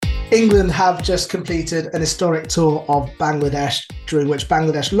England have just completed an historic tour of Bangladesh, during which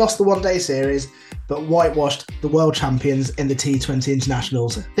Bangladesh lost the one-day series but whitewashed the world champions in the T20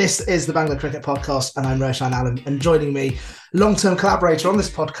 internationals. This is the Bangla Cricket Podcast, and I'm Roushan Allen. And joining me, long-term collaborator on this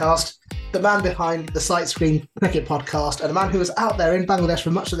podcast, the man behind the Sight Screen Cricket Podcast, and a man who was out there in Bangladesh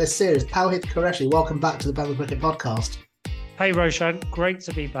for much of this series, Tawhid Qureshi. Welcome back to the Bangla Cricket Podcast. Hey Roushan, great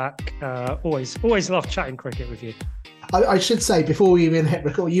to be back. Always love chatting cricket with you. I should say, before we even hit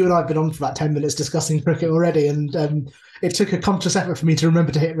record, you and I have been on for about 10 minutes discussing cricket already, and it took a conscious effort for me to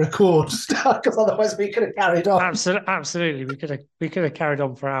remember to hit record, because otherwise we could have carried on. Absolutely, we could have carried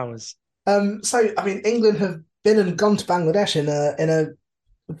on for hours. England have been and gone to Bangladesh in a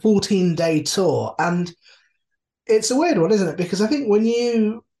 14-day tour, and it's a weird one, isn't it? Because I think when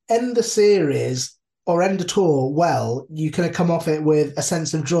you end the series or end a tour well, you kind of come off it with a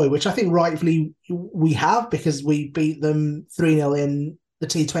sense of joy, which I think rightfully we have, because we beat them 3-0 in the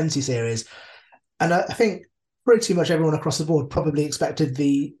T20 series. And I think pretty much everyone across the board probably expected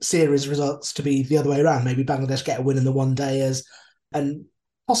the series results to be the other way around. Maybe Bangladesh get a win in the one-dayers and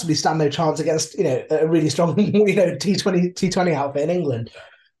possibly stand no chance against, a really strong, T20 outfit in England.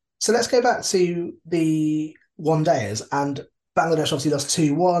 So let's go back to the one-dayers, and Bangladesh obviously lost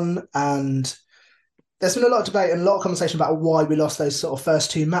 2-1, and there's been a lot of debate and a lot of conversation about why we lost those sort of first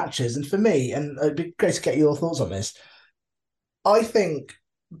two matches. And for me, and it'd be great to get your thoughts on this, I think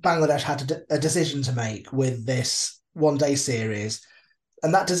Bangladesh had a decision to make with this one-day series.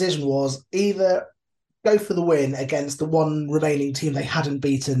 And that decision was either go for the win against the one remaining team they hadn't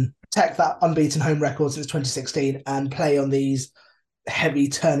beaten, protect that unbeaten home record since 2016, and play on these heavy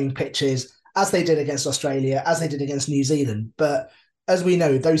turning pitches, as they did against Australia, as they did against New Zealand. But as we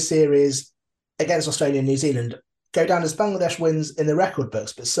know, those series against Australia and New Zealand go down as Bangladesh wins in the record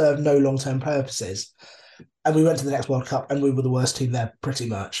books, but serve no long-term purposes. And we went to the next World Cup and we were the worst team there pretty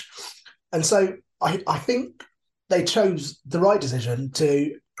much. And so I think they chose the right decision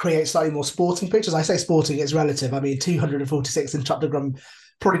to create slightly more sporting pitches. I say sporting, it's relative. I mean, 246 in Chattogram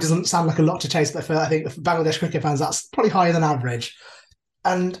probably doesn't sound like a lot to chase, but I think for Bangladesh cricket fans, that's probably higher than average.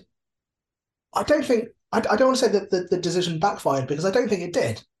 And I don't want to say that the decision backfired, because I don't think it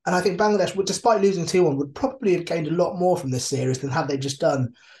did. And I think Bangladesh, despite losing 2-1, would probably have gained a lot more from this series than had they just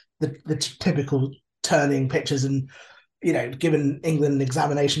done the typical turning pitches and, given England an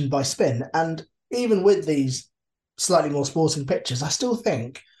examination by spin. And even with these slightly more sporting pitches, I still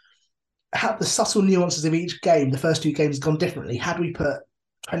think, had the subtle nuances of each game, the first two games, gone differently, had we put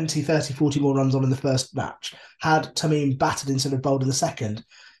 20, 30, 40 more runs on in the first match, had Tamim batted instead of bowled in the second,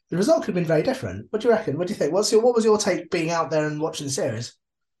 the result could have been very different. What do you reckon? What do you think? What was your take being out there and watching the series?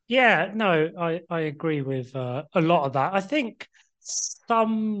 Yeah, no, I agree with a lot of that. I think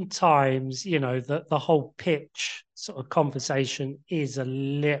sometimes, that the whole pitch sort of conversation is a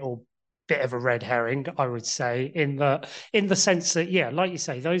little bit of a red herring, I would say, in the sense that, yeah, like you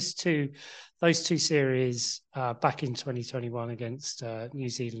say, those two series back in 2021 against New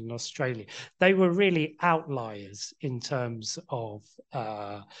Zealand and Australia, they were really outliers in terms of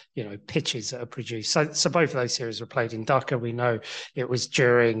pitches that are produced. So both of those series were played in Dhaka. We know it was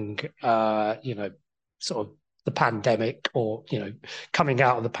during sort of the pandemic, or coming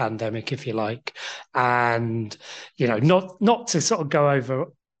out of the pandemic, if you like, and not to sort of go over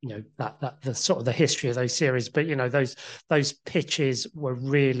that the sort of the history of those series, but those pitches were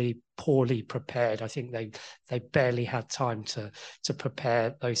really poorly prepared. I think they barely had time to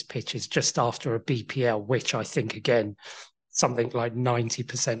prepare those pitches just after a BPL, which I think, again, something like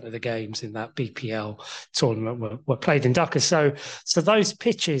 90% of the games in that BPL tournament were played in Dhaka. So those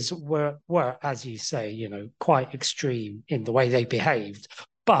pitches were, as you say, quite extreme in the way they behaved.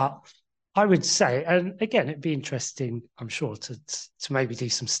 But I would say, and again, it'd be interesting, I'm sure, to maybe do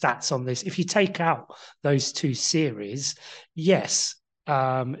some stats on this. If you take out those two series, yes,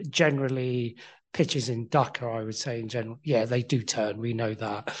 generally pitches in Dhaka, I would say in general, yeah, they do turn. We know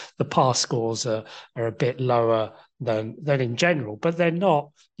that the pass scores are a bit lower than in general, but they're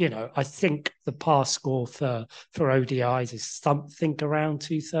not. I think the pass score for ODIs is something around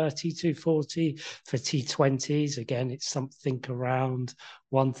 230, 240. For T20s, again, it's something around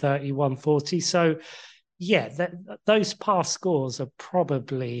 130, 140. So, yeah, those pass scores are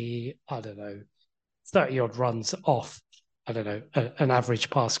probably, I don't know, 30 odd runs off, I don't know, an average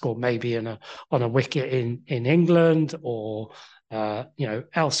pass score maybe on a wicket in England or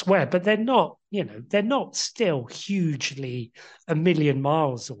elsewhere, but they're not still hugely a million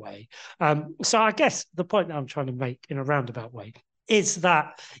miles away. So I guess the point that I'm trying to make in a roundabout way is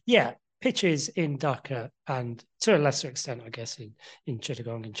that, yeah, pitches in Dhaka and to a lesser extent, I guess, in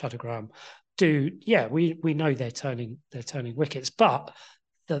Chittagong and Chattogram we know they're turning wickets, but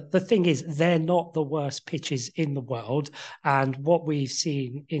the thing is, they're not the worst pitches in the world. And what we've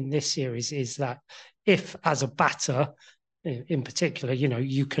seen in this series is that if, as a batter, in particular,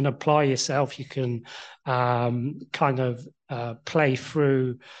 you can apply yourself, you can kind of play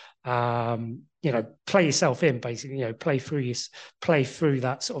through, play yourself in, basically, play through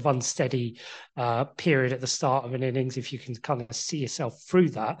that sort of unsteady period at the start of an innings. If you can kind of see yourself through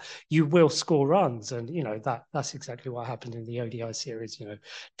that, you will score runs. And, that's exactly what happened in the ODI series.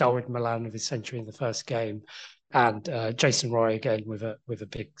 Darwin Milan with his century in the first game, and Jason Roy again with a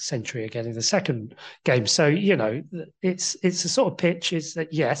big century again in the second game. So it's a sort of pitch is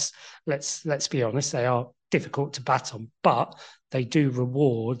that, yes, let's be honest, they are difficult to bat on, but they do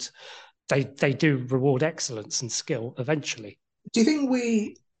reward excellence and skill eventually. Do you think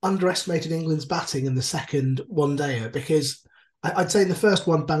we underestimated England's batting in the second one dayer? Because I'd say in the first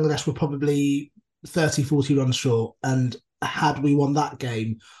one, Bangladesh were probably 30, 40 runs short. And had we won that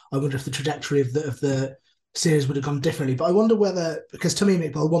game, I wonder if the trajectory of the series would have gone differently. But I wonder whether, because Tamim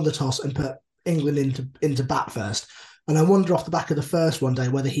Iqbal won the toss and put England into bat first, and I wonder off the back of the first one day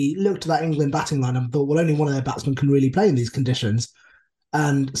whether he looked at that England batting line and thought, well, only one of their batsmen can really play in these conditions.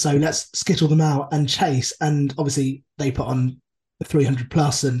 And so let's skittle them out and chase. And obviously they put on 300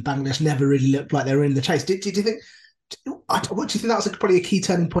 plus, and Bangladesh never really looked like they were in the chase. Did you think? What do you think that was probably a key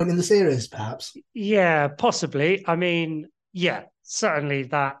turning point in the series, perhaps? Yeah, possibly. I mean, yeah, certainly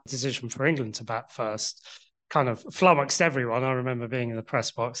that decision for England to bat first kind of flummoxed everyone. I remember being in the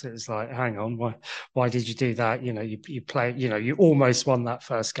press box. It was like, hang on, why did you do that? You play, you almost won that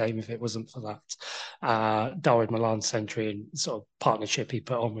first game if it wasn't for that Darwin Milan century and sort of partnership he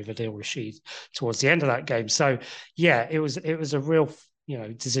put on with Adil Rashid towards the end of that game. So yeah, it was a real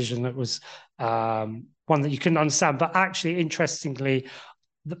decision that was one that you couldn't understand. But actually, interestingly,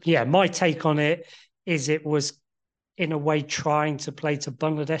 yeah, my take on it is it was in a way trying to play to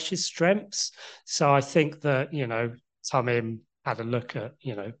Bangladesh's strengths. So I think that, Tamim had a look at,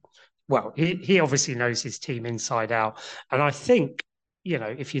 well, he obviously knows his team inside out. And I think,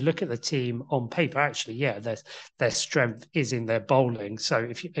 if you look at the team on paper, actually, yeah, their strength is in their bowling. So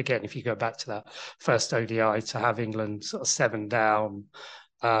if you go back to that first ODI, to have England sort of 7 down,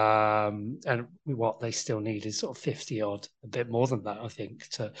 and what they still need is sort of 50 odd, a bit more than that, I think,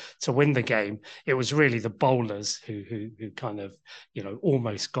 to win the game. It was really the bowlers who kind of,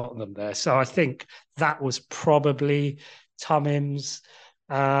 almost got them there. So I think that was probably Tamim's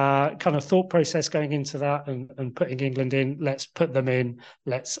kind of thought process going into that and putting England in. Let's put them in.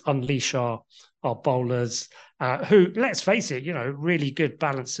 Let's unleash our bowlers, who, let's face it, really good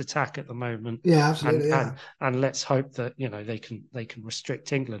balanced attack at the moment. Yeah, absolutely. And let's hope that they can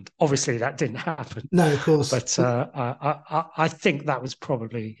restrict England. Obviously, that didn't happen. No, of course. But I think that was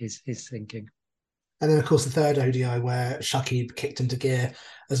probably his thinking. And then, of course, the third ODI where Shakib kicked into gear,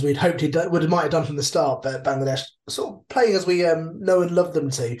 as we'd hoped might have done from the start, but Bangladesh sort of playing as we know and love them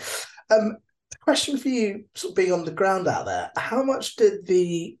to. Question for you, sort of being on the ground out there, how much did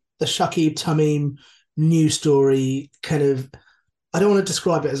the Shakib Tamim news story kind of, I don't want to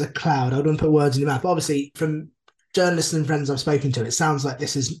describe it as a cloud, I don't want to put words in your mouth, but obviously from journalists and friends I've spoken to, it sounds like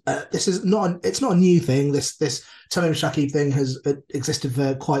this is not a new thing. This Tamim Shakib thing has existed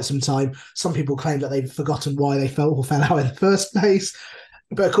for quite some time. Some people claim that they've forgotten why they fell out in the first place.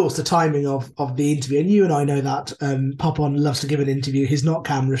 But of course, the timing of the interview, and you and I know that Popon loves to give an interview. He's not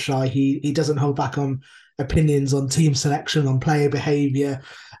camera shy. He doesn't hold back on opinions on team selection, on player behaviour,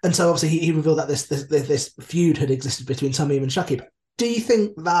 and so obviously he revealed that this feud had existed between Tamim and Shakib. Do you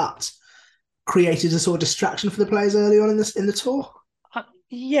think that created a sort of distraction for the players early on in the tour?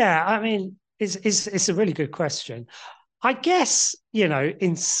 Yeah, I mean, it's a really good question. I guess,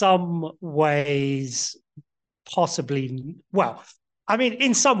 in some ways, possibly, well, I mean,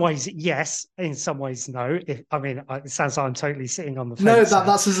 in some ways, yes. In some ways, no. It sounds like I'm totally sitting on the fence. No,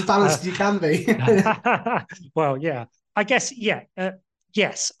 that's as balanced as you can be. Well, yeah. I guess, yeah.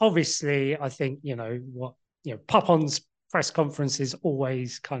 Yes, obviously, I think, Popon's press conferences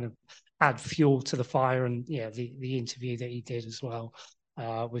always kind of add fuel to the fire, and the interview that he did as well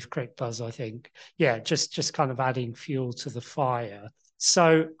with Crick Buzz, I think, just kind of adding fuel to the fire.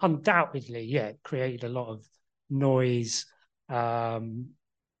 So undoubtedly, it created a lot of noise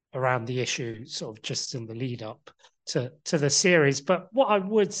around the issue, sort of just in the lead up to the series. But what I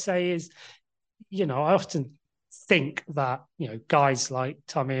would say is, I often think that guys like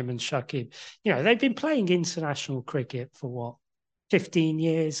Tamim and Shakib, they've been playing international cricket for what, 15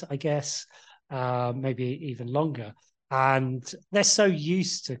 years, I guess, maybe even longer. And they're so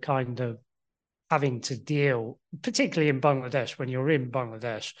used to kind of having to deal, particularly in Bangladesh, when you're in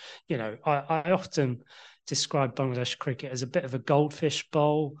Bangladesh, I often describe Bangladesh cricket as a bit of a goldfish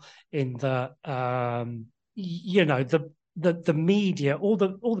bowl in that the media, all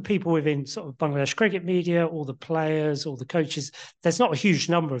the people within sort of Bangladesh cricket media, all the players, all the coaches, there's not a huge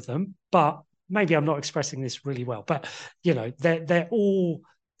number of them, but maybe I'm not expressing this really well, but they're all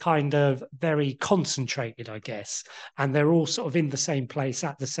kind of very concentrated, I guess, and they're all sort of in the same place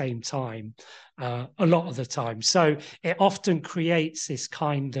at the same time, a lot of the time. So it often creates this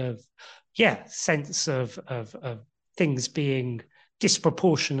kind of sense of things being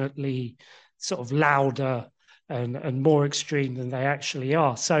disproportionately sort of louder and more extreme than they actually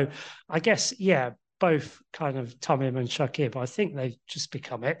are. So I guess, both kind of Tamim and Shakib, I think they've just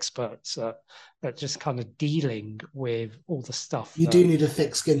become experts at just kind of dealing with all the stuff You that. do need a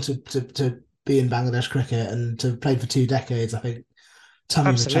thick skin to be in Bangladesh cricket and to play for 2 decades. I think Tammy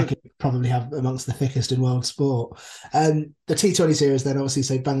Absolutely. Machaki probably have amongst the thickest in world sport. The T20 series then obviously,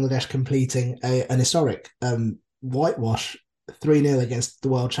 so Bangladesh completing an historic whitewash 3-0 against the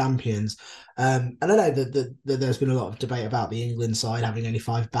world champions. And I know that there's been a lot of debate about the England side having only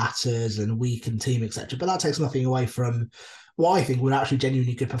 5 batters and weakened team, etc. But that takes nothing away from what I think were actually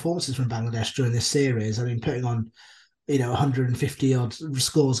genuinely good performances from Bangladesh during this series. I mean, putting on 150 odd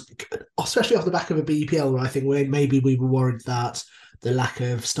scores, especially off the back of a BPL where I think maybe we were worried that the lack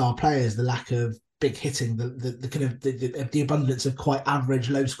of star players, the lack of big hitting, the kind of the abundance of quite average,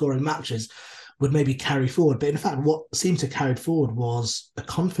 low scoring matches would maybe carry forward. But in fact, what seemed to carry forward was a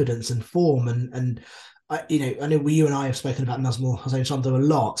confidence and form. And I know you and I have spoken about Nazmul Hossain Shanto a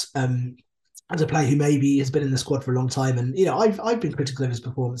lot. As a player who maybe has been in the squad for a long time, and I've been critical of his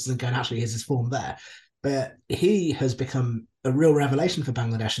performances and going, actually, here's his form there. But he has become a real revelation for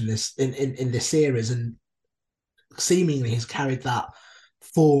Bangladesh in this series, and seemingly has carried that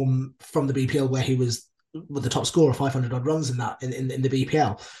form from the BPL where he was with the top scorer, 500 odd runs in the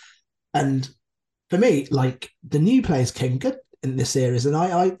BPL. And for me, like, the new players came good in this series, and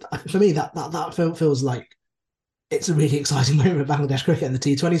I for me that feels like it's a really exciting moment for Bangladesh cricket and the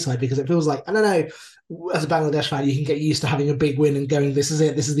T20 side, because it feels like, I don't know, as a Bangladesh fan, you can get used to having a big win and going, this is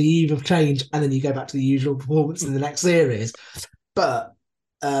it, this is the eve of change, and then you go back to the usual performance in the next series. But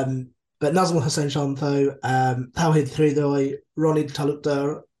Nazmul Hussain Shantho, Tawhid Thridoy, Ronnie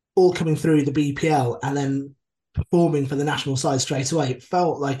Talukdar, all coming through the BPL and then performing for the national side straight away, it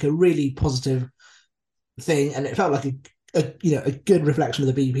felt like a really positive thing, and it felt like a good reflection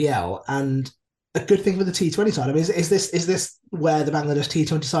of the BPL and a good thing for the T20 side. I mean, is this where the Bangladesh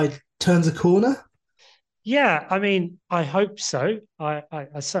T20 side turns a corner? Yeah, I mean, I hope so. I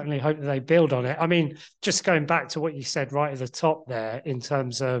certainly hope that they build on it. I mean, just going back to what you said right at the top there, in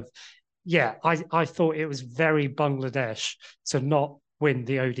terms of, I thought it was very Bangladesh to not win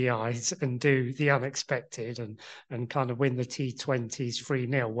the ODIs and do the unexpected and kind of win the T20s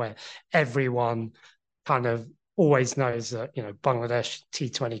 3-0, where everyone kind of always knows that, Bangladesh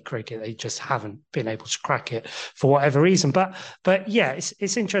T20 cricket, they just haven't been able to crack it for whatever reason. But yeah,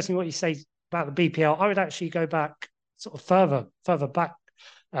 it's interesting what you say about the BPL. I would actually go back sort of further back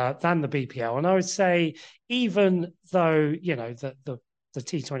than the BPL, and I would say, even though the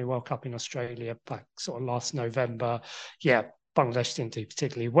T20 World Cup in Australia back sort of last November, Bangladesh didn't do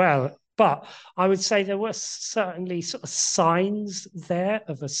particularly well. But I would say there were certainly sort of signs there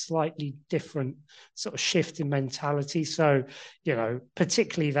of a slightly different sort of shift in mentality. So,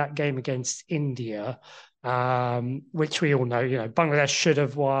 particularly that game against India, which we all know, Bangladesh should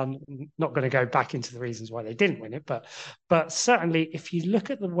have won. Not going to go back into the reasons why they didn't win it, but certainly if you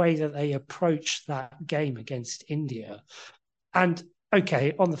look at the way that they approached that game against India, and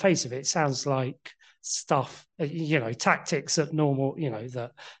okay, on the face of it, it sounds like stuff, tactics that normal,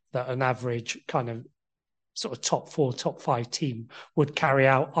 that an average kind of sort of top 4, top 5 team would carry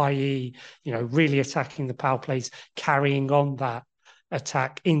out, i.e., really attacking the power plays, carrying on that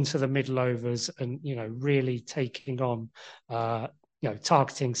attack into the middle overs, and really taking on,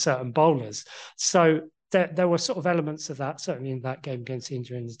 targeting certain bowlers. So there were sort of elements of that, certainly in that game against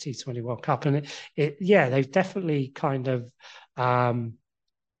India in the T20 World Cup, and they've definitely kind of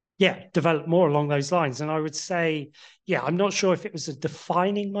developed more along those lines. And I would say, I'm not sure if it was a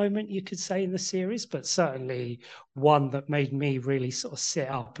defining moment, you could say, in the series, but certainly one that made me really sort of sit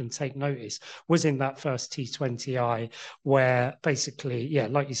up and take notice was in that first T20I, where basically,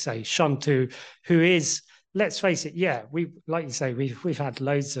 like you say, Shantu, who is, let's face it, like you say, we've had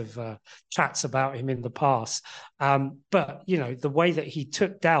loads of chats about him in the past. But the way that he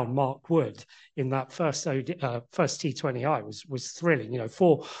took down Mark Wood in that first T20I was thrilling.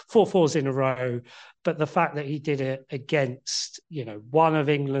 Four fours in a row, but the fact that he did it against one of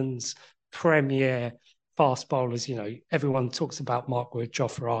England's premier fast bowlers. Everyone talks about Mark Wood,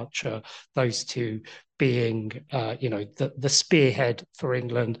 Jofra Archer, those two being, the spearhead for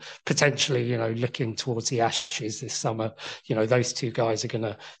England, potentially, looking towards the Ashes this summer. Those two guys are going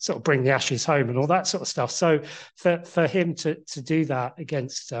to sort of bring the Ashes home and all that sort of stuff. So for him to do that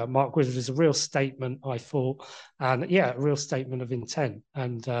against Mark Woodward is a real statement, I thought, and a real statement of intent.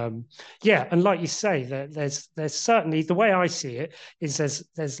 And and like you say, there's certainly, the way I see it is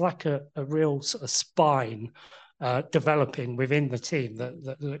there's like a real sort of spine developing within the team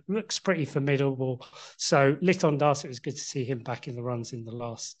that looks pretty formidable. So Liton Das, it was good to see him back in the runs in the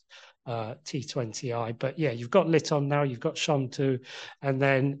last T20I. But yeah, you've got Liton now, you've got Shantu, and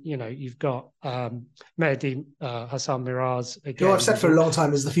then you've got Mehdi Hassan Miraz again. Who I've said for a long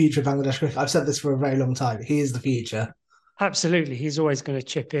time is the future of Bangladesh cricket. I've said this for a very long time. He is the future. Absolutely, he's always going to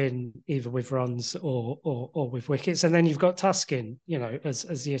chip in either with runs or with wickets, and then you've got Tuskin,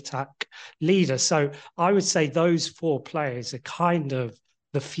 as the attack leader. So I would say those four players are kind of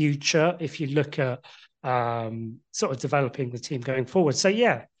the future if you look at sort of developing the team going forward. So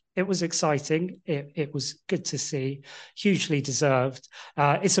yeah, it was exciting. It was good to see, hugely deserved.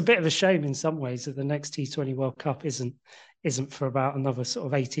 It's a bit of a shame in some ways that the next T20 World Cup isn't for about another sort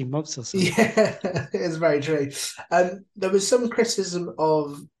of 18 months or so. Yeah, it's very true. There was some criticism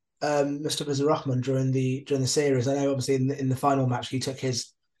of Mustafiz Rahman during the series. I know obviously in the final match he took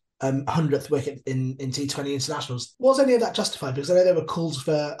his 100th wicket in T20 internationals. Was any of that justified? Because I know there were calls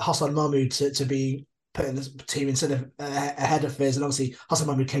for Hassan Mahmood to be put in the team instead of ahead of Fizz, and obviously Hassan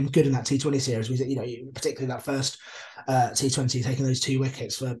Mahmood came good in that T20 series. Particularly that first T20, taking those 2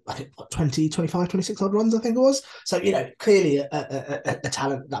 wickets for I think 20, 25, 26 odd runs, I think it was. So clearly a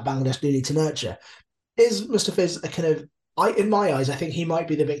talent that Bangladesh do need to nurture. Is Mustafiz a kind of, in my eyes, I think he might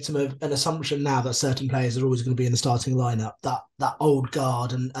be the victim of an assumption now that certain players are always going to be in the starting lineup, that old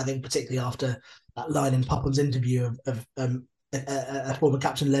guard, and I think particularly after that line in Popham's interview of a former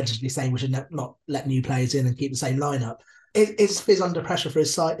captain allegedly saying we should not let new players in and keep the same lineup. Is Fizz under pressure for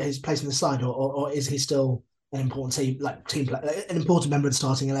his place in the side, or is he still an important team player, an important member of the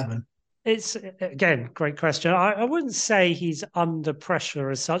starting 11? It's, again, great question. I wouldn't say he's under pressure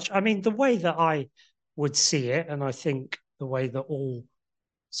as such. I mean, the way that I would see it, and I think the way that all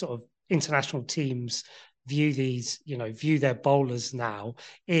sort of international teams view their bowlers now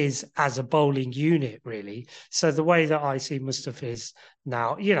is as a bowling unit, really. So the way that I see Mustafiz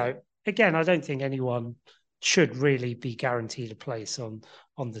now, again, I don't think anyone should really be guaranteed a place on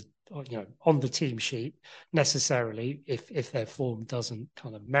the team sheet necessarily if their form doesn't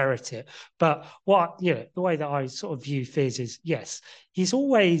kind of merit it. But the way that I sort of view Fizz is, yes, he's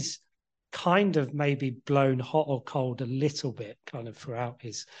always kind of maybe blown hot or cold a little bit kind of throughout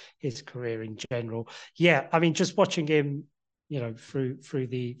his career in general. Yeah, I mean, just watching him, through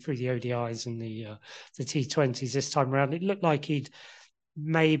the ODIs and the T20s this time around, it looked like he'd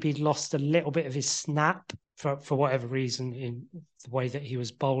maybe lost a little bit of his snap for whatever reason in the way that he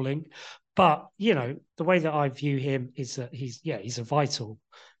was bowling. But, the way that I view him is that he's a vital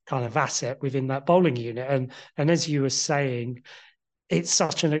kind of asset within that bowling unit. And as you were saying, it's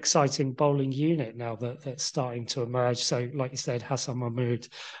such an exciting bowling unit now that's starting to emerge. So, like you said, Hassan Mahmood,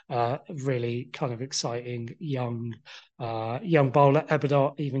 really kind of exciting young bowler.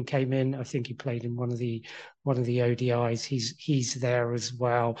 Ebadot even came in. I think he played in one of the ODIs. He's there as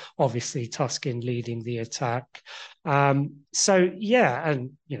well. Obviously, Tuskin leading the attack. So yeah,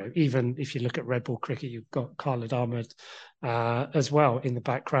 and even if you look at red ball cricket, you've got Khalid Ahmed as well in the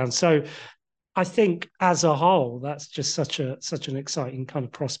background. So I think as a whole, that's just such an exciting kind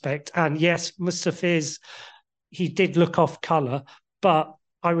of prospect. And yes, Mustafiz, he did look off colour, but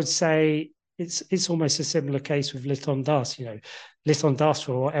I would say it's almost a similar case with Liton Das. Liton Das,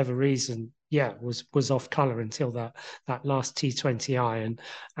 for whatever reason, was off colour until that last T20I,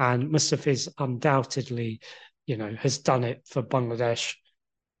 and Mustafiz undoubtedly, has done it for Bangladesh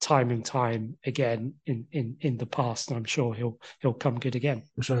time and time again in the past, and I'm sure he'll come good again.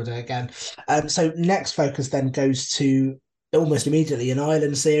 I'm sure he'll do it again. So next focus then goes to almost immediately an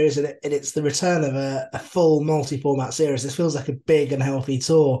Ireland series, and it's the return of a full multi-format series. This feels like a big and healthy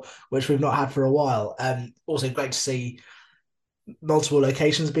tour, which we've not had for a while. Also great to see multiple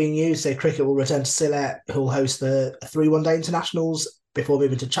locations being used. So cricket will return to Sylhet, who'll host the 3 one-day internationals before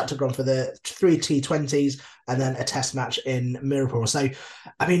moving to Chattogram for the 3 T20s and then a test match in Mirapur. So,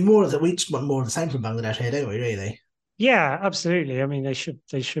 I mean, we just want more of the same from Bangladesh here, don't we, really? Yeah, absolutely. I mean, they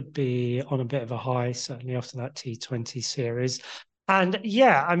should be on a bit of a high, certainly after that T20 series. And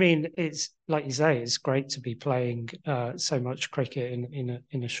yeah, I mean, it's like you say, it's great to be playing so much cricket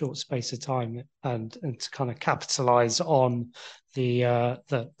in a short space of time, and to kind of capitalise on the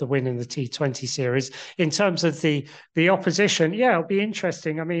win in the T20 series. In terms of the opposition, yeah, it'll be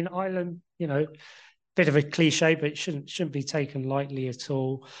interesting. I mean, Ireland, bit of a cliche, but it shouldn't be taken lightly at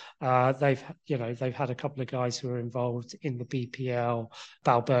all. They've had a couple of guys who are involved in the BPL.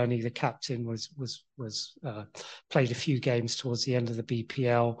 Balbirnie, the captain, was played a few games towards the end of the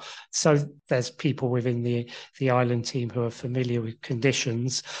BPL. So there's people within the Ireland team who are familiar with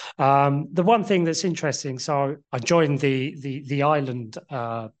conditions. The one thing that's interesting, so I joined the Ireland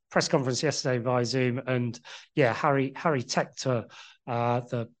press conference yesterday via Zoom, and yeah, Harry Tector,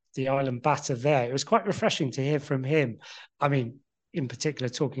 the Ireland batter there. It was quite refreshing to hear from him. I mean, in particular,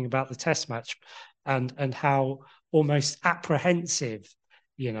 talking about the Test match and how almost apprehensive,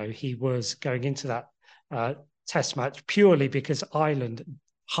 he was going into that Test match purely because Ireland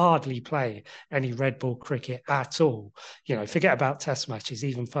hardly play any red ball cricket at all. Forget about Test matches,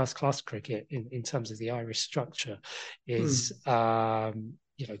 even first class cricket in terms of the Irish structure is.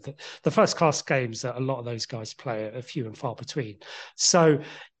 The first class games that a lot of those guys play are few and far between. So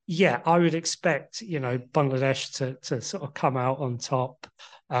yeah, I would expect, Bangladesh to sort of come out on top.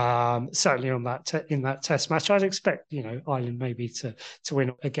 Certainly in that Test match, I'd expect, Ireland maybe to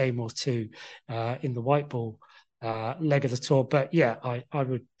win a game or two in the white ball leg of the tour. But yeah, I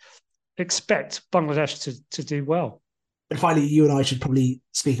would expect Bangladesh to do well. And finally, you and I should probably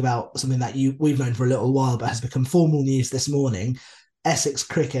speak about something that we've known for a little while, but has become formal news this morning. Essex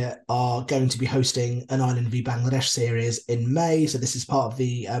Cricket are going to be hosting an Ireland v Bangladesh series in May. So this is part of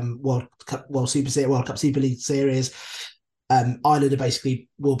the World Cup Super League series. Ireland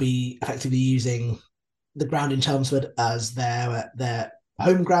will be effectively using the ground in Chelmsford as their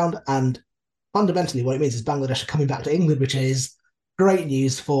home ground, and fundamentally what it means is Bangladesh are coming back to England, which is great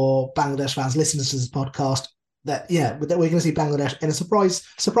news for Bangladesh fans, listeners to this podcast. That we're going to see Bangladesh in a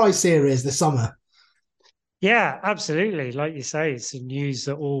surprise series this summer. Yeah, absolutely. Like you say, it's news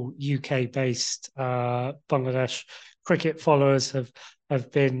that all UK-based Bangladesh cricket followers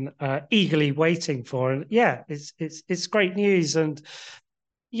have been eagerly waiting for, and yeah, it's great news, and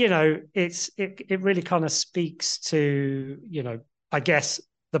it really kind of speaks to I guess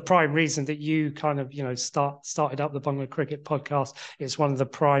the prime reason that you kind of started up the Bangla Cricket podcast. It's one of the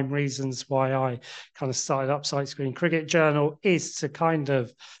prime reasons why I kind of started up Sight Screen Cricket Journal, is to kind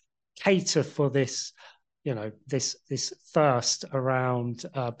of cater for this. This thirst around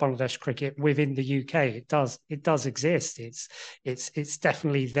Bangladesh cricket within the UK. It does exist. It's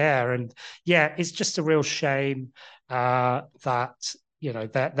definitely there, and yeah, it's just a real shame that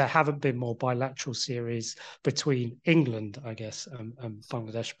there haven't been more bilateral series between England, I guess, and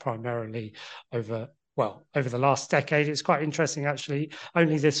Bangladesh primarily over the last decade. It's quite interesting, actually.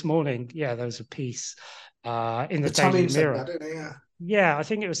 Only this morning, there was a piece in the Daily Mirror. Yeah, I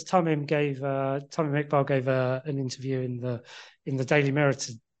think it was Tamim Iqbal gave an interview in the Daily Mirror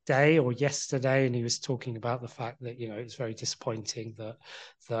today or yesterday, and he was talking about the fact that it's very disappointing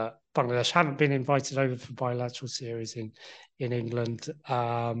that Bangladesh haven't been invited over for bilateral series in England.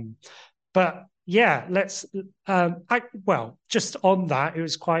 But yeah, just on that, it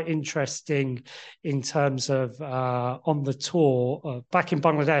was quite interesting in terms of on the tour back in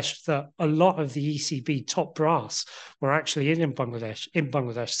Bangladesh, that a lot of the ECB top brass were actually in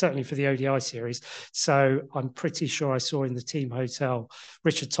Bangladesh, certainly for the ODI series. So I'm pretty sure I saw in the team hotel,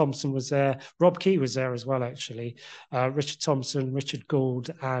 Richard Thompson was there. Rob Key was there as well, actually. Richard Thompson, Richard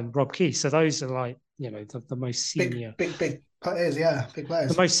Gould, and Rob Key. So those are like, the most senior. Big players, yeah, big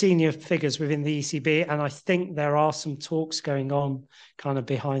players. The most senior figures within the ECB. And I think there are some talks going on kind of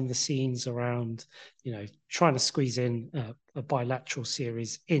behind the scenes around, trying to squeeze in a bilateral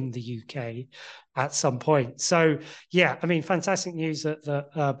series in the UK at some point. So, yeah, I mean, fantastic news that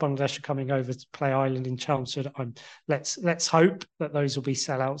Bangladesh are coming over to play Ireland in Chelmsford. Let's hope that those will be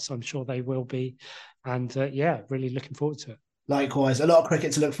sellouts. I'm sure they will be. And, really looking forward to it. Likewise, a lot of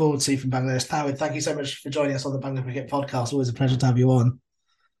cricket to look forward to from Bangladesh. Tawhid, thank you so much for joining us on the Bangla Cricket Podcast. Always a pleasure to have you on.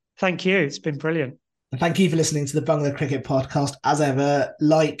 Thank you. It's been brilliant. And thank you for listening to the Bangla Cricket Podcast. As ever,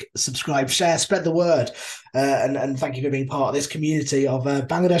 like, subscribe, share, spread the word. And thank you for being part of this community of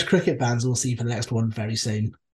Bangladesh cricket fans. We'll see you for the next one very soon.